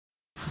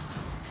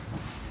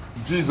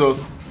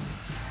Jesus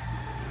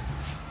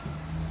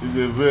is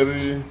a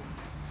very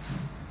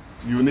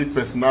unique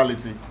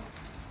personality.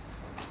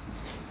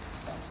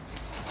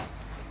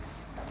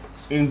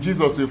 In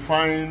Jesus, we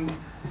find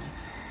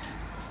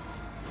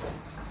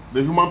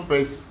the human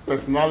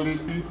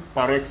personality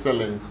par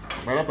excellence.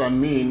 By that I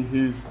mean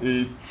he's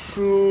a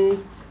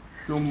true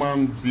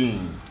human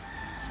being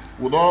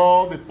with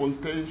all the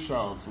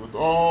potentials, with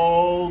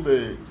all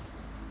the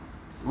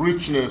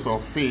richness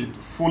of faith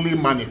fully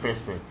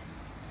manifested.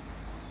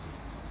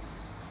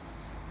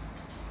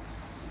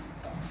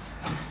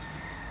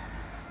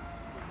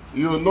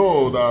 You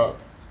know that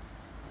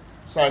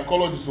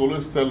psychologists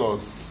always tell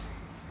us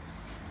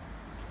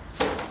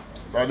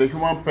that the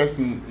human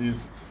person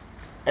is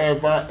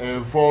ever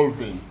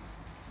evolving.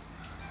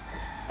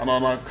 And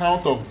on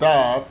account of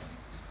that,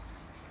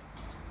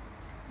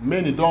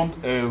 many don't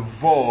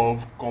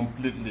evolve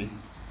completely.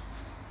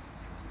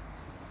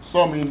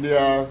 Some in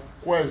their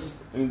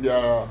quest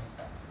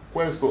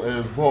to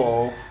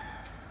evolve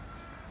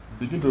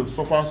begin to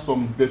suffer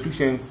some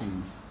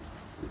deficiencies,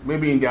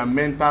 maybe in their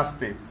mental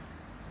state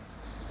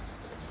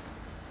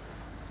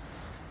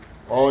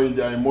or in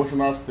their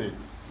emotional state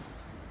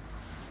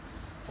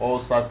or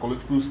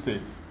psychological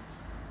state.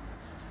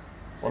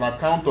 On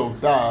account of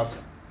that,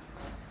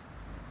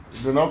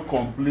 they're not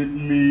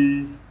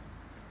completely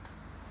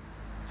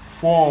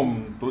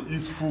formed to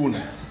its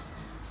fullness.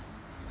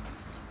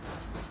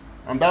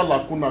 And that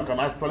lacuna can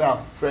actually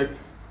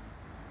affect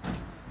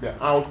the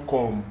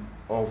outcome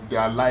of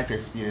their life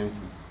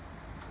experiences.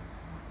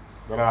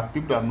 There are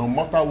people that no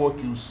matter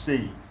what you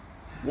say,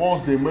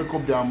 once they make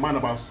up their mind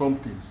about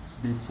something,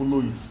 they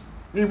follow it.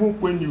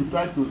 Even when you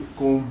try to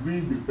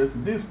convince the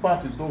person, this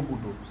part is not good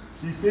though.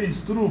 He says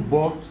it's true,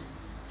 but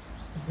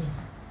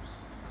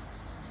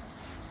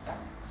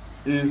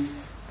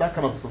is that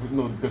kind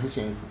of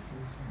deficiency.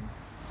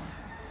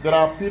 There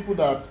are people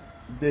that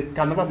they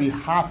can never be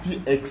happy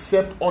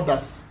except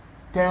others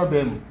tell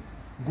them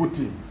good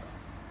things.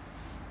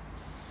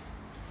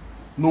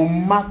 No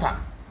matter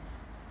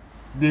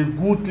the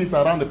good things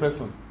around the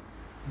person,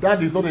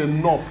 that is not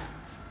enough.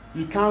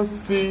 He can't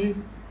see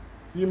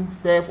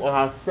himself or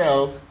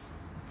herself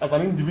as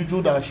an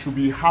individual that should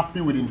be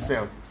happy with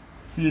himself.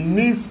 He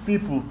needs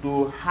people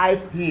to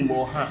hype him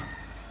or her,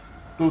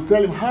 to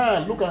tell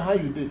him, look at how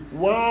you did.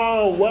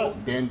 Wow.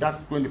 Then that's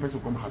when the person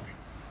becomes happy.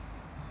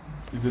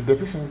 It's a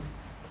deficiency.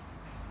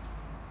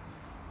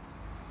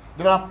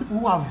 There are people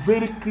who are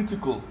very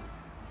critical.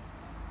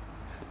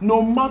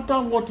 No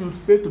matter what you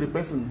say to the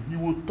person, he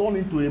will turn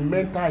into a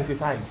mental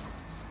exercise.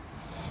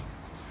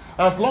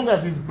 As long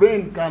as his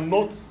brain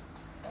cannot,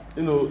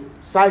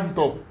 size it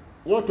up,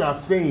 what you are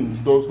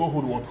saying does not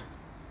hold water.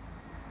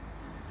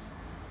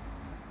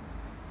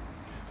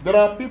 There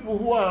are people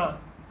who are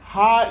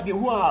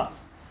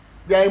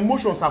their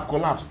emotions have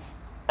collapsed.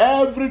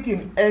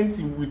 Everything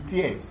ends with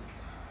tears.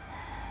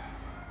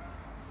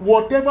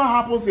 Whatever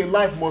happens in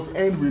life must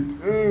end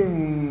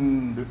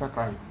with they start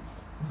crying.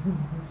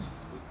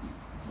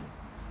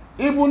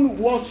 Even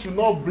what should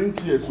not bring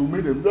tears will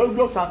make them, they'll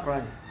just start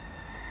crying.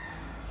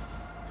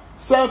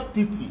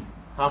 Self-pity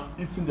have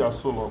eaten their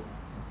soul up.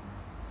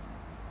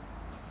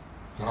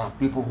 There are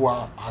people who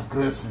are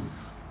aggressive.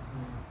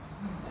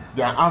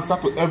 Their answer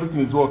to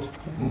everything is what?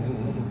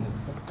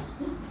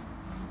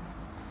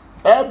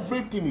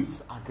 Everything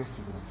is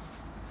aggressiveness.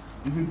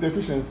 It's in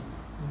deficiency.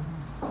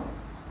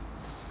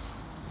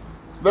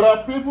 There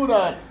are people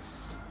that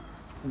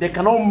they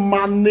cannot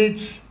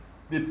manage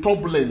the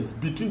turbulence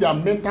between their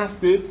mental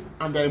state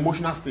and their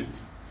emotional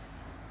state.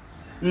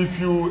 If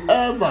you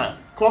ever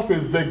cause a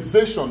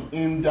vexation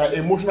in their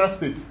emotional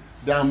state,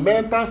 their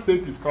mental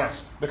state is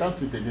crashed. They can't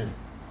think again.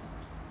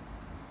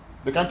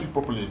 They can't think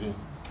properly again.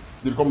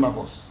 They become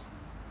nervous.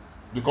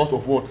 Because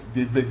of what?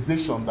 The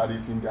vexation that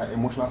is in their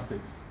emotional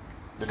state.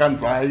 They can't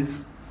drive.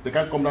 They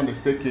can't come down the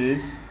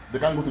staircase. They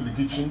can't go to the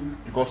kitchen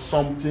because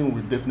something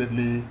will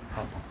definitely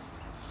happen.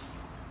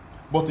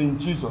 But in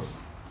Jesus,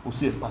 we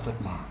see a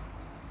perfect man.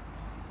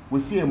 We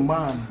see a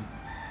man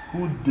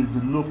who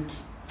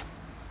developed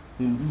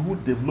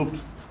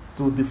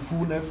to the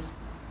fullness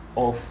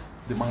of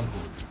the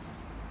manhood.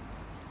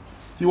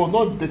 He was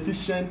not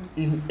deficient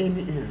in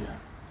any area.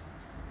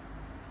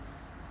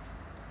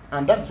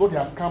 And that's what he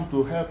has come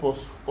to help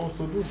us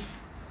also do.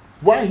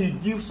 While he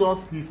gives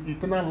us his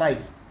eternal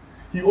life,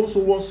 he also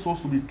wants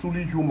us to be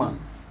truly human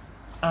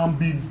and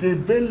be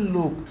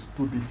developed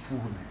to the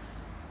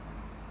fullness.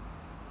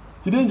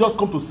 He didn't just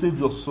come to save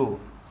your soul.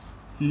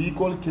 He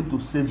equally came to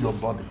save your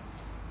body.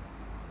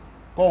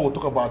 Paul will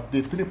talk about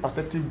the three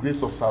pathetic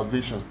graces of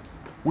salvation,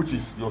 which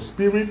is your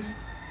spirit,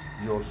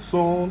 your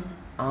soul,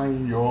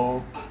 and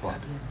your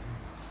body.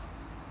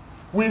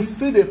 We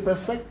see the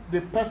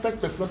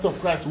perfect personality of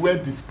Christ well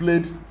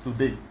displayed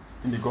today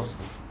in the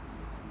gospel.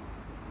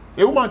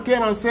 A woman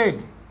came and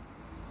said,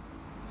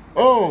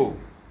 "Oh,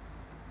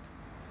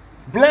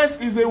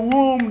 blessed is the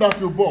womb that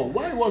you bore."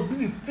 While he was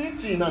busy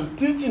teaching and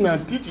teaching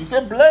and teaching, he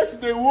said, "Blessed is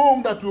the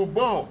womb that you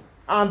bore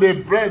and the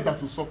breast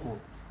that you suckled."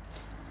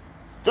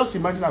 Just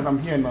imagine as I'm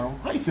here now,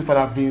 how you say,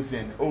 Father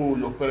Vincent, oh,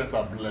 your parents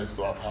are blessed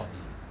to have you.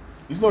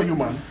 It's not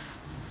human.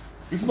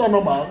 It's not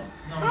normal.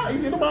 No.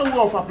 It's a normal way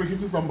of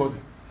appreciating somebody.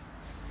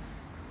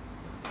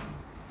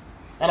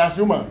 And as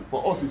human,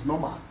 for us, it's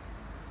normal.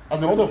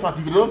 As a matter of fact,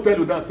 if you don't tell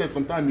you that,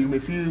 sometimes you may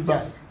feel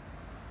bad.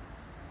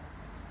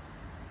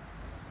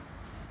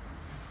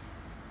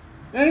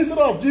 Instead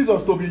of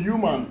Jesus to be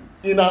human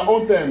in our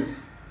own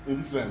terms, in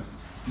this realm,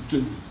 he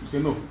changes. You say,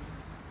 no.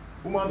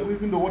 Woman,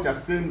 even though what you're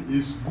saying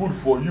is good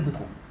for you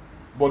people,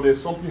 but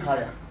there's something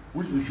higher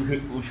which we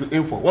should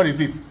aim for. What is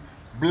it?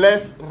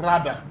 Blessed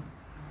rather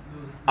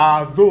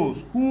are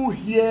those who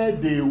hear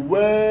the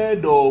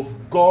word of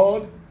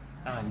God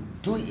and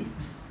do it.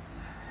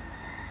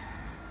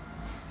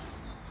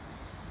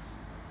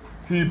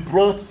 He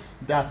brought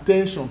the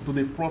attention to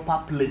the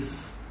proper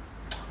place.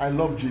 I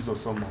love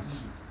Jesus so much.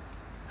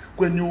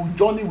 When you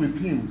journey with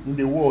him in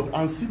the world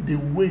and see the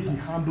way he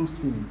handles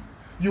things,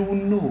 you will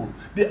know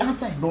the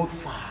answer is not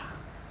far.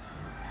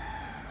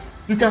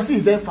 You can see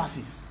his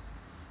emphasis.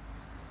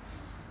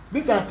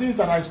 These are things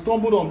that I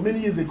stumbled on many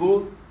years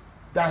ago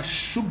that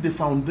shook the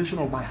foundation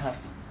of my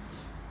heart.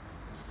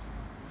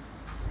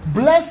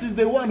 Blessed is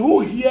the one who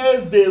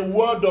hears the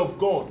word of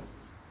God.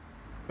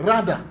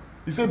 Rather,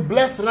 he said,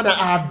 blessed rather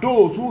are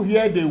those who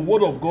hear the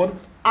word of God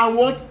and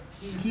what?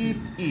 Keep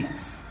it.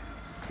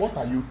 What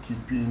are you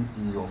keeping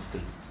in your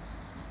faith?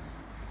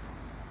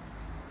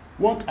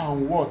 What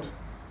and what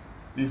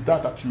is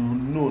that you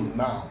know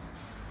now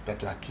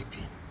that you are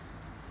keeping?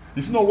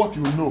 It's not what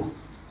you know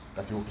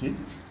that you will keep.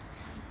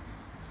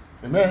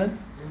 Amen?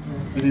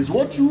 Amen. It is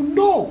what you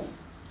know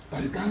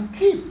that you can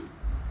keep.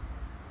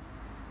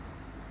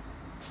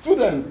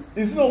 Students,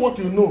 it's not what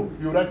you know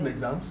you write in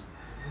exams.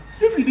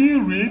 If you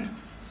didn't read,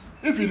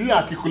 if you didn't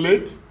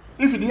articulate,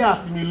 if you didn't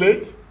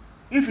assimilate,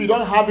 if you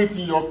don't have it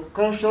in your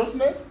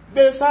consciousness,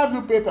 they serve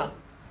you paper.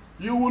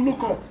 You will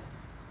look up.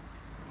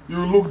 You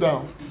will look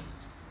down.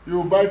 You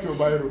will bite your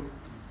biro.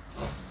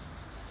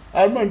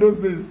 I remember those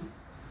days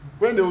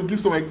when they will give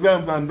some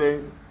exams and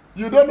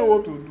you don't know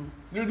what to do.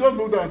 You just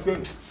look down and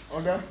say,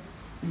 okay,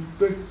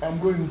 I'm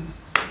going.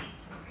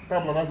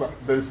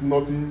 There is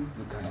nothing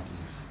you can give.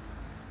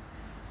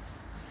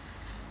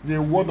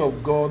 The word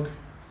of God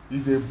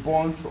is a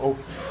bunch of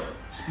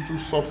spiritual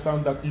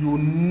substance that you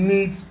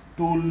need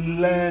to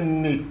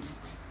learn it.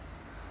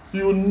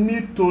 You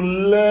need to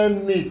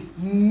learn it,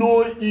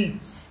 know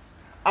it,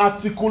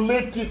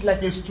 articulate it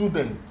like a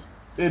student.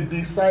 A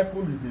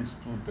disciple is a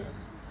student.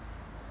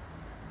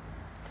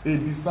 A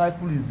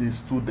disciple is a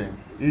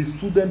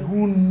student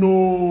who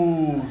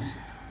knows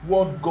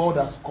what God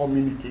has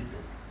communicated.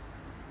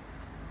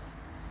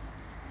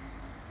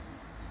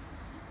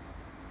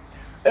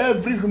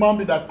 Every human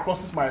being that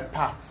crosses my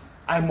path,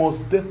 I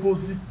must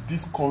deposit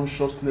this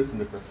consciousness in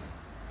the person.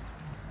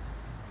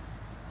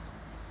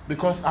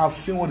 Because I've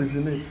seen what is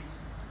in it.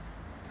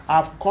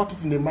 I've caught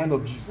it in the mind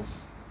of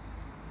Jesus.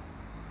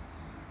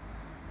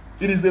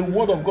 It is the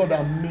word of God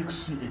that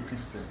makes you a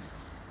Christian.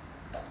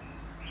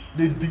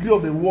 The degree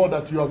of the word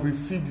that you have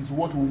received is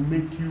what will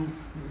make you,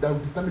 that will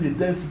determine the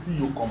density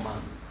you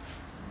command.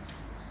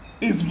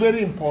 It's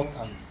very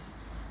important.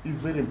 It's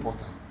very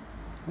important.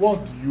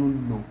 What do you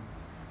know?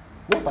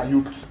 What are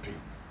you keeping?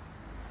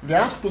 They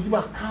ask you to give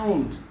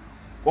account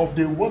of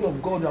the word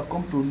of God you have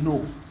come to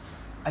know,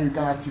 and you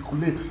can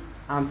articulate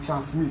and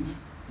transmit.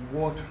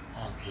 What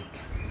have you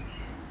kept?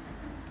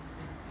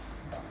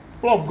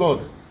 People of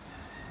God,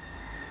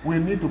 we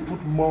need to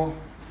put more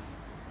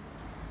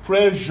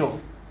pressure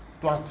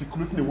to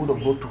articulate the word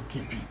of God to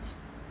keep it.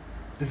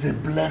 There's a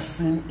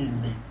blessing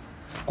in it.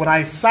 When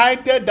I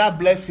cited that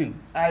blessing,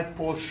 I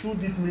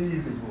pursued it many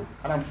years ago,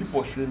 and I'm still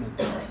pursuing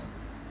it.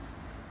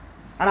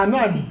 And I know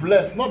I'm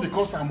blessed, not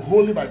because I'm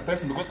holy by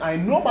person, because I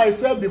know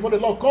myself before the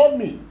Lord called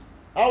me.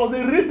 I was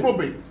a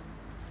reprobate.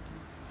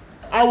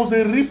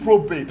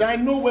 I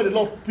know where the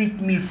Lord picked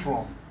me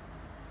from.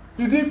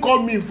 He didn't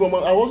call me from,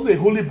 I wasn't a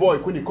holy boy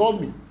when he called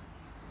me.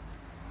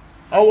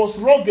 I was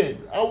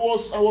rugged. I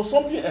was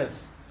something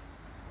else.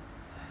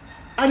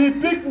 And he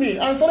picked me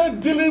and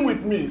started dealing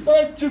with me,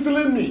 started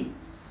chiseling me.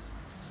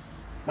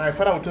 My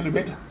father will tell you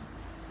better.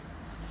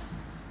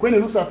 When he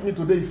looks at me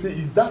today, he says,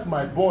 is that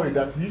my boy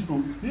that he used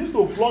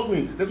to flog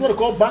me? That's what they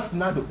call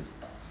bastinado.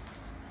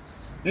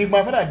 If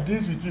my father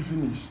deals with you,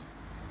 finish.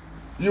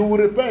 You will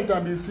repent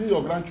and be seeing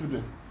your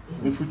grandchildren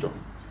in the future.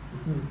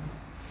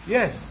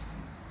 Yes.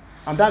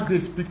 And that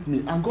grace picked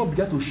me. And God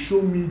began to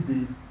show me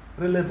the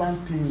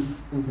relevant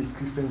things in the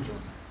Christian journey.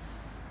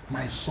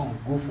 My son,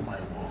 go for my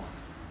word.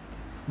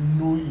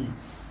 Know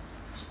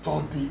it.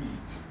 Study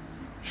it.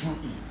 Chew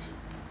it.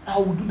 I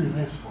will do the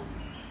rest for you.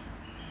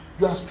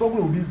 You are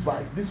struggling with this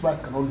vice. This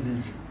vice cannot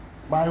leave you.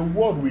 My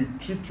word will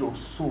treat your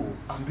soul,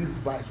 and this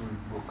vice will be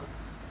broken.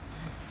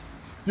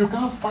 You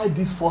can't fight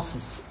these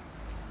forces.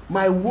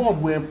 My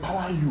word will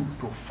empower you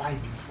to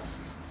fight these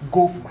forces.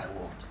 Go for my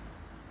word.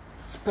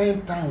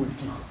 Spend time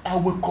with it. I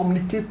will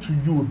communicate to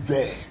you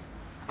there.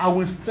 I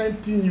will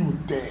strengthen you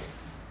there.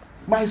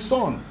 My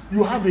son,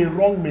 you have a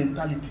wrong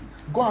mentality.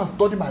 Go and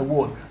study my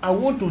word. I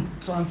want to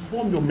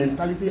transform your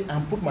mentality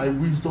and put my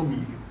wisdom in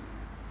you.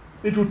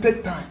 It will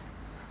take time,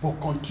 but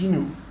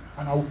continue,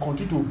 and I will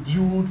continue to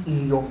build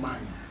in your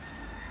mind.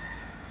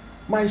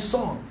 My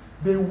son,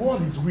 the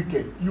world is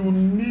wicked. You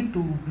need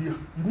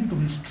to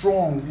be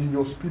strong in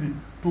your spirit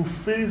to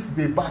face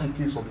the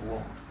barricades of the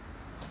world.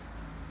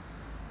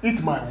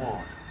 Eat my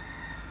word.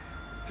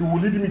 He will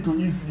lead me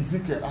to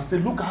Ezekiel and say,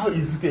 look how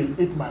Ezekiel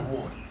ate my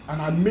word.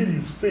 And I made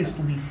his face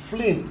to be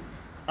flint,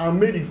 and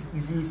made his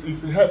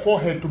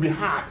forehead to be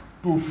hard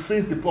to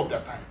face the problem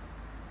of that time.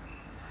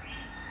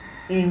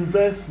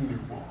 Invest in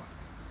the word.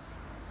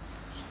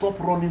 Stop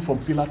running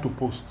from pillar to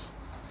post.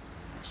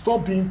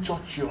 Stop being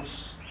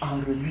churchious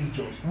and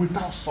religious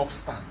without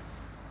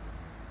substance.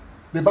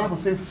 The Bible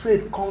says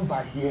faith comes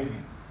by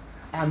hearing,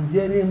 and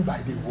hearing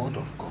by the word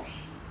of God.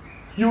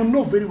 You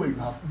know very well you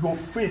have your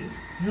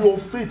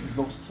faith is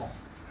not strong.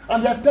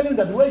 And they are telling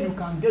that where you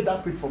can get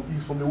that faith from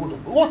is from the word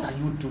of God. What are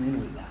you doing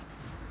with that?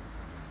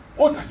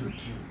 What are you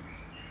doing?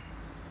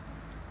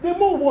 The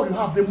more word you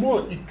have, the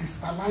more it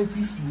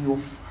crystallizes in your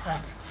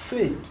heart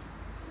faith.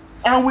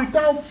 And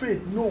without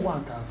faith, no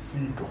one can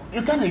see God.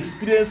 You can't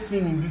experience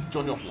Him in this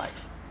journey of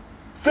life.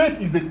 Faith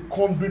is the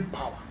conduit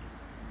power.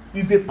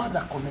 It's the power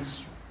that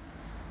connects you.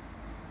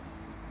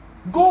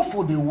 Go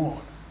for the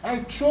word.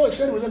 I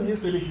shared with them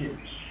yesterday here.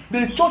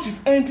 The church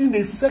is entering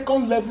the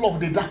second level of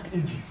the dark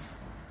ages.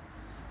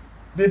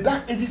 The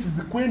dark ages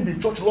is when the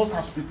church lost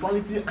her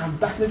spirituality and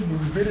darkness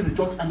invaded the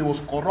church, and there was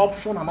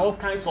corruption and all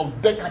kinds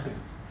of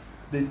decadence.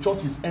 The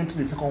church is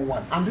entering the second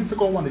one. And this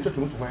second one, the church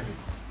will not survive it.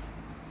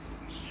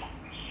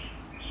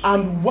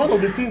 And one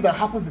of the things that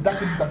happens in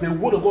dark ages is that the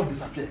word of God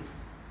disappeared.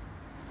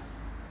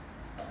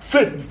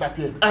 Faith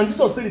disappeared. And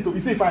Jesus said it to me.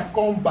 He said, if I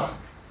come back,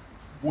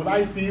 will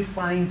I still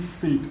find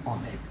faith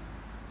on earth?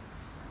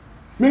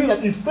 Meaning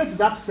that if faith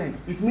is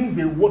absent, it means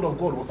the word of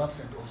God was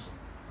absent also.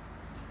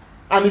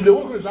 And if the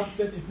word of God is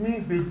absent, it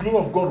means the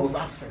glory of God was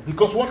absent.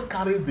 Because what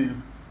carries the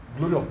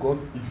glory of God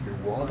is the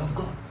word of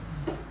God.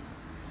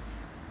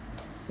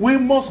 We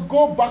must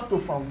go back to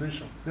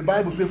foundation. The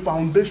Bible says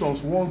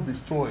foundations once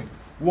destroyed,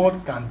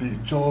 what can the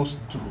just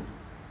do?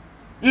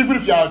 Even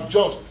if you are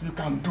just, you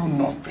can do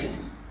nothing.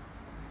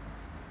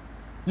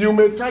 You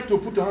may try to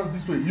put your hands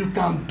this way, you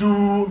can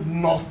do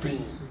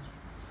nothing.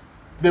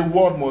 The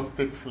word must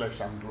take flesh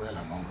and dwell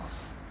among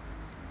us.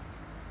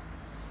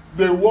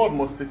 The word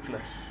must take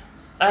flesh.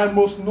 I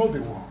must know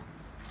the word.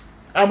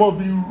 I must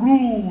be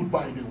ruled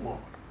by the word.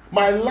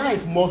 My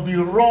life must be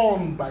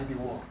run by the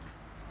word.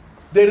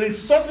 The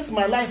resources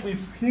my life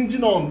is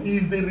hinging on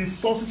is the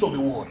resources of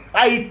the word.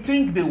 I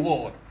think the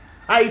word.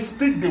 I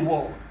speak the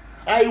word.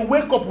 I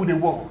wake up with the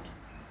word.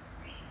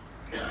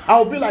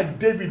 I'll be like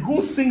David,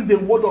 who sings the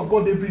word of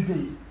God every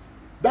day.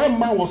 That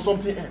man was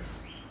something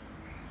else.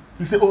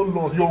 He said, oh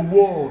Lord, your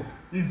word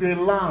is a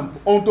lamp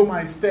unto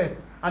my step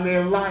and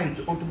a light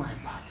unto my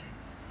path.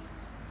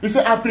 He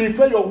said, I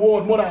prefer your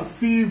word more than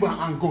silver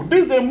and gold.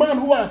 This is a man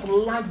who has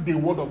learned the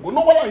word of God.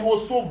 No wonder he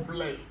was so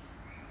blessed.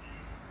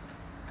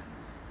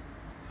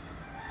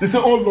 He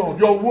said, oh Lord,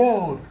 your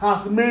word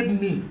has made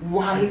me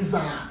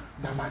wiser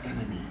than my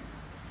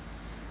enemies.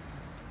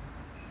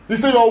 He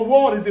said, your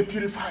word is a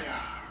purifier.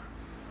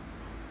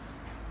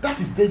 That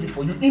is David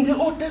for you. In the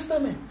Old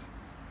Testament,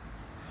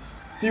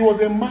 he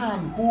was a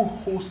man who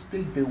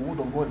hosted the word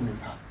of God in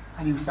his heart.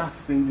 And he would start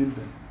singing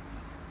them.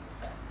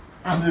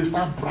 And he would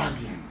start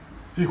bragging.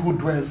 He who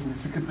dwells in the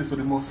secret place of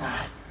the Most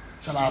High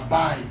shall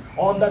abide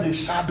under the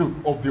shadow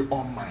of the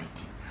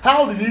Almighty.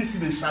 How did he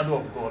see the shadow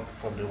of God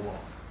from the world?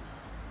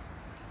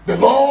 The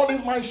Lord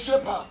is my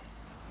shepherd.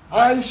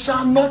 I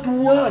shall not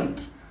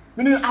want.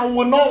 Meaning I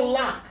will not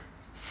lack.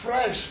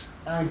 Fresh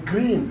and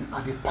green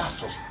are the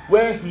pastures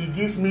where he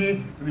gives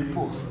me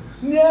repose.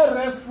 Near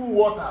restful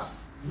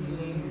waters.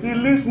 He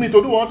leads me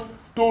to do what?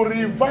 To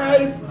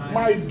revive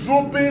my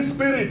drooping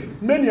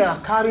spirit. Many are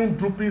carrying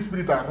drooping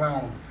spirit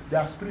around.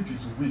 Their spirit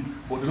is weak,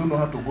 but they don't know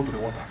how to go to the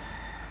waters.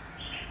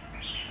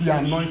 He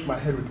anoints my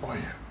head with oil.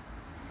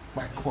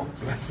 My cup of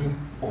blessing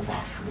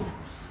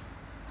overflows.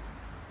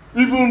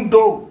 Even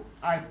though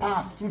I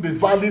pass through the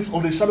valleys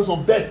of the shadows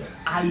of death,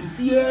 I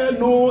fear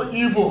no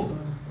evil.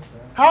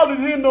 How did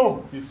he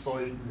know? He saw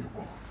it in the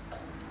word.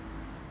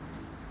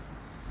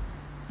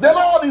 The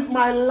Lord is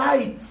my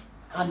light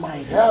and my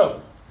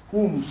help.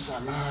 Whom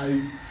shall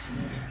I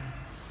fear?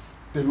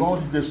 The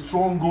Lord is the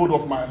stronghold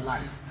of my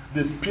life,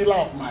 the pillar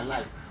of my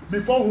life.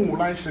 Before whom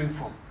will I shrink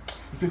from?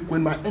 He said,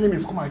 when my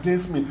enemies come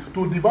against me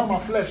to devour my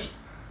flesh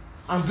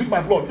and drink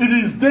my blood, it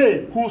is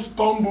they who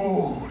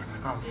stumbled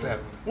and fell.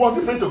 Was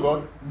he praying to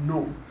God?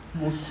 No.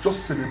 He was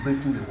just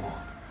celebrating the word.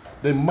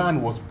 The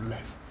man was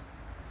blessed.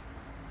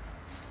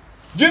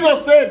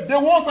 Jesus said, the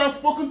words I've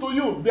spoken to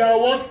you, they are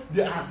what?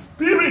 They are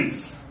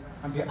spirits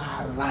and they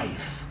are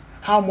life.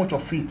 How much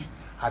of it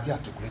have you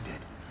articulated?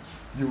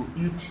 You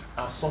eat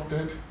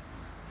assorted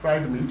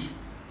fried meat,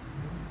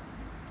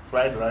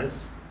 fried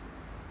rice,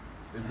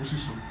 egusi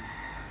soup.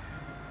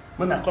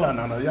 When I call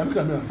Anana, you look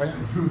at me on fire.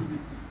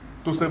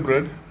 Toasted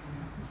bread,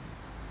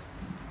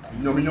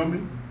 yomi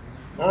yomi,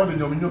 all the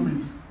yomi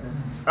yomis.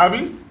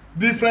 Abi,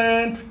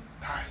 different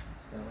type.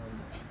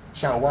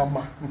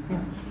 Shawarma.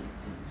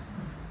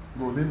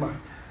 Golima.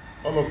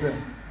 All of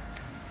them.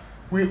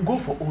 We go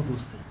for all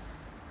those things.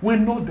 We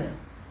know them.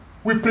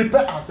 We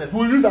prepare ourselves.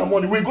 We use our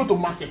money. We go to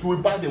market. We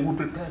buy them. We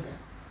prepare them.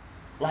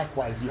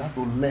 Likewise, you have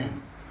to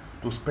learn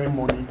to spend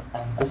money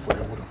and go for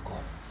the word of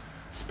God.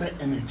 Spend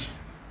energy.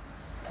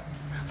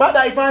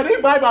 Father, if I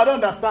read Bible, I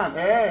don't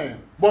understand.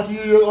 But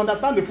you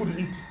understand the food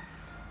you eat.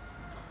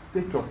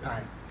 Take your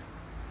time.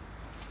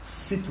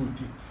 Sit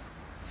with it.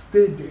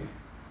 Stay there.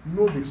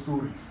 Know the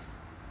stories.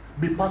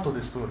 Be part of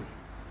the story.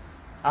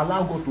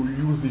 Allow God to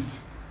use it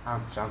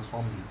and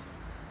transform you.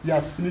 He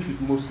has finished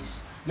with Moses.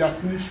 He has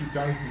finished with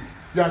Isaac.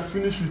 He has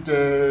finished with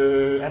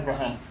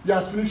Abraham. He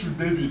has finished with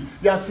David.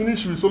 He has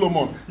finished with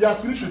Solomon. He has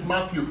finished with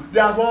Matthew.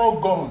 They have all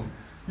gone.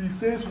 He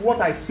says,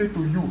 what I say to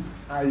you,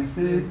 I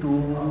say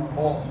to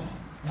all.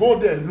 Go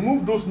there,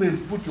 remove those names,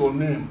 put your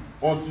name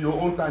until your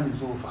own time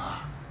is over.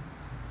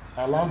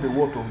 Allow the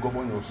word to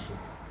govern your soul.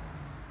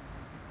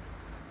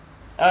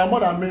 Our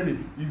Mother Mary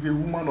is a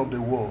woman of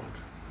the word.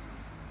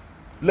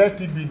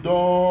 Let it be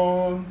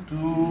done to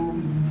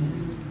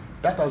me.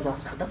 That was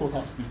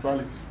her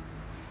spirituality.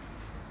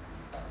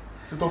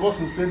 St.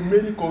 Augustine said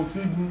Mary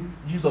conceived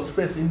Jesus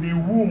first in the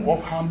womb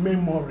of her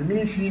memory,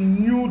 meaning she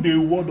knew the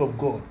word of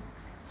God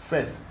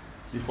first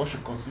before she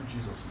conceived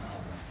Jesus in her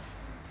womb.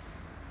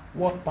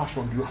 What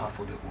passion do you have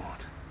for the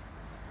word?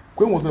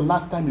 When was the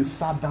last time you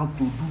sat down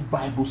to do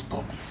Bible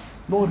studies?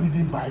 Not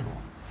reading Bible.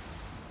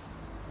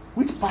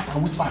 Which part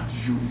and which part do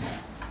you know?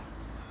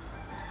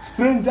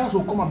 Strangers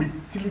will come and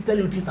tell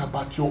you things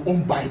about your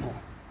own Bible.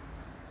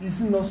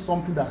 Is it not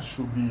something that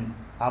should be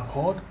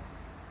abhorred?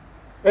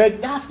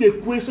 Ask a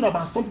question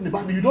about something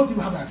about you don't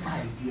even have an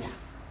idea.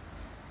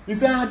 You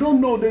say, I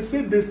don't know. They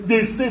say.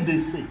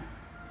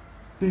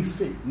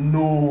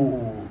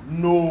 No.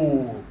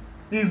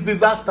 It's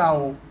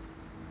disaster.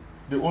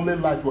 The only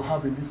light we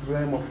have in this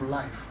realm of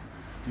life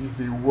is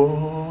the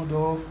word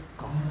of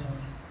God.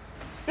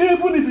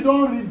 Even if you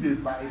don't read the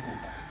Bible,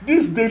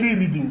 these daily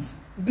readings,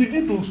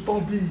 begin to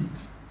study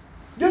it.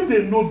 Get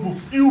a notebook.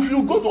 If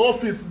you go to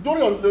office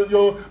during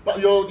your what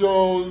do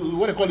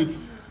you call it,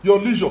 your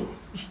leisure,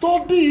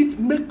 study it,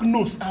 make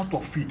notes out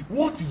of it.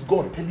 What is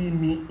God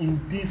telling me in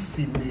this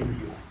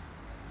scenario?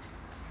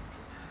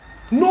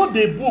 Know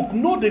the book,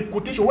 know the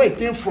quotation, where it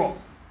came from.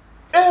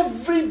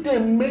 Every day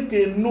make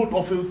a note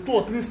of 2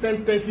 or 3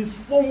 sentences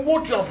from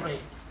what you have read.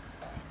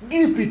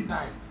 Give it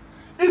time.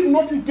 If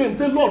nothing came,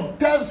 say,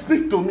 Lord,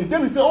 speak to me.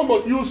 Then we say, oh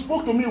Lord, you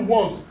spoke to me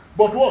once,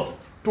 but what?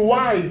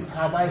 Twice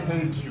have I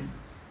heard you.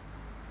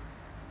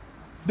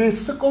 The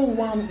second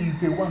one is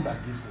the one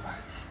that gives life.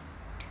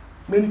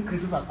 Many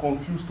Christians are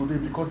confused today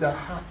because their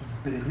heart is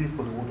buried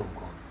for the word of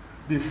God.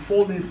 They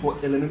fall in for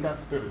elemental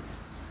spirits.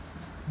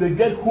 They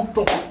get hooked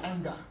up with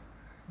anger,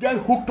 get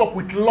hooked up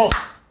with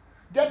lust,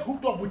 get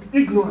hooked up with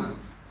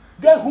ignorance,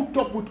 get hooked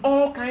up with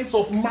all kinds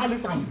of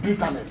malice and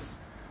bitterness.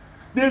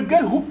 They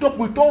get hooked up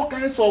with all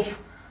kinds of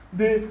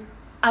the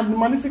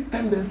animalistic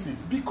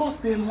tendencies because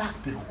they lack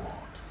the word.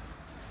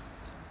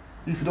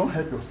 If you don't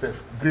help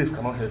yourself, grace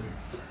cannot help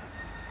you.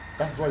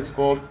 That's why it's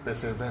called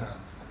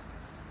perseverance.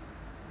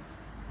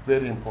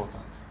 Very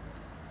important.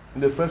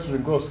 In the first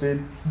reading, God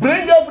said,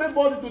 bring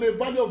everybody to the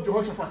valley of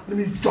Jehoshaphat. Let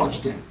me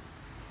judge them.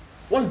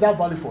 What is that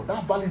valley for?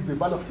 That valley is the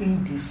valley of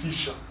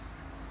indecision.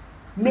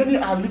 Many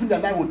are living their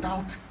life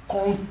without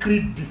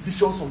concrete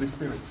decisions of the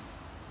Spirit.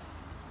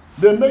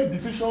 They make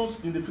decisions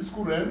in the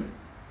physical realm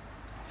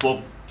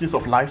for things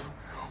of life,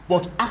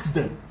 but ask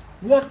them,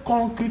 what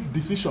concrete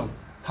decision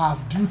have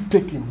you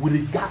taken with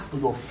regards to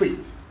your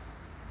faith?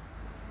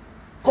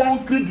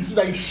 Concrete decision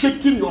that is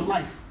shaking your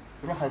life.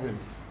 You don't have any.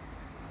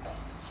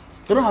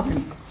 They don't have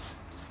any.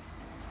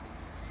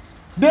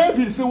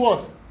 David said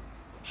what?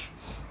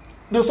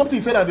 There's something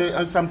he said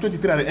at Psalm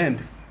 23 at the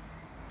end.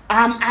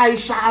 And I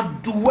shall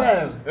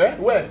dwell.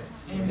 Where?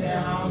 In the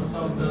house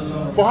of the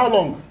Lord. For how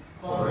long?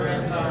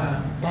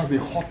 Forever. That's a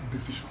hot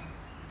decision.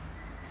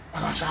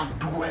 And I shall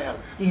dwell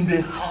in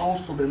the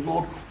house of the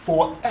Lord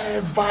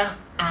forever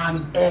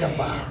and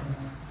ever.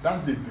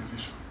 That's a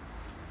decision.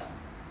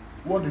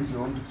 What is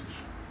your own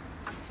decision?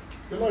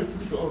 The Lord is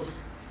speaking to us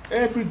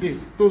every day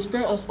to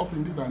stir us up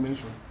in this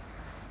dimension.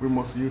 We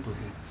must yield to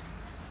Him.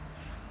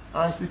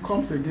 As He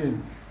comes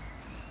again,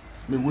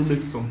 may we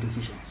make some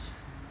decisions.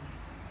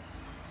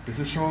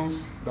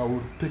 Decisions that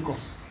will take us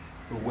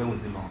to where we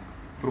belong.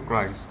 Through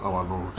Christ our Lord.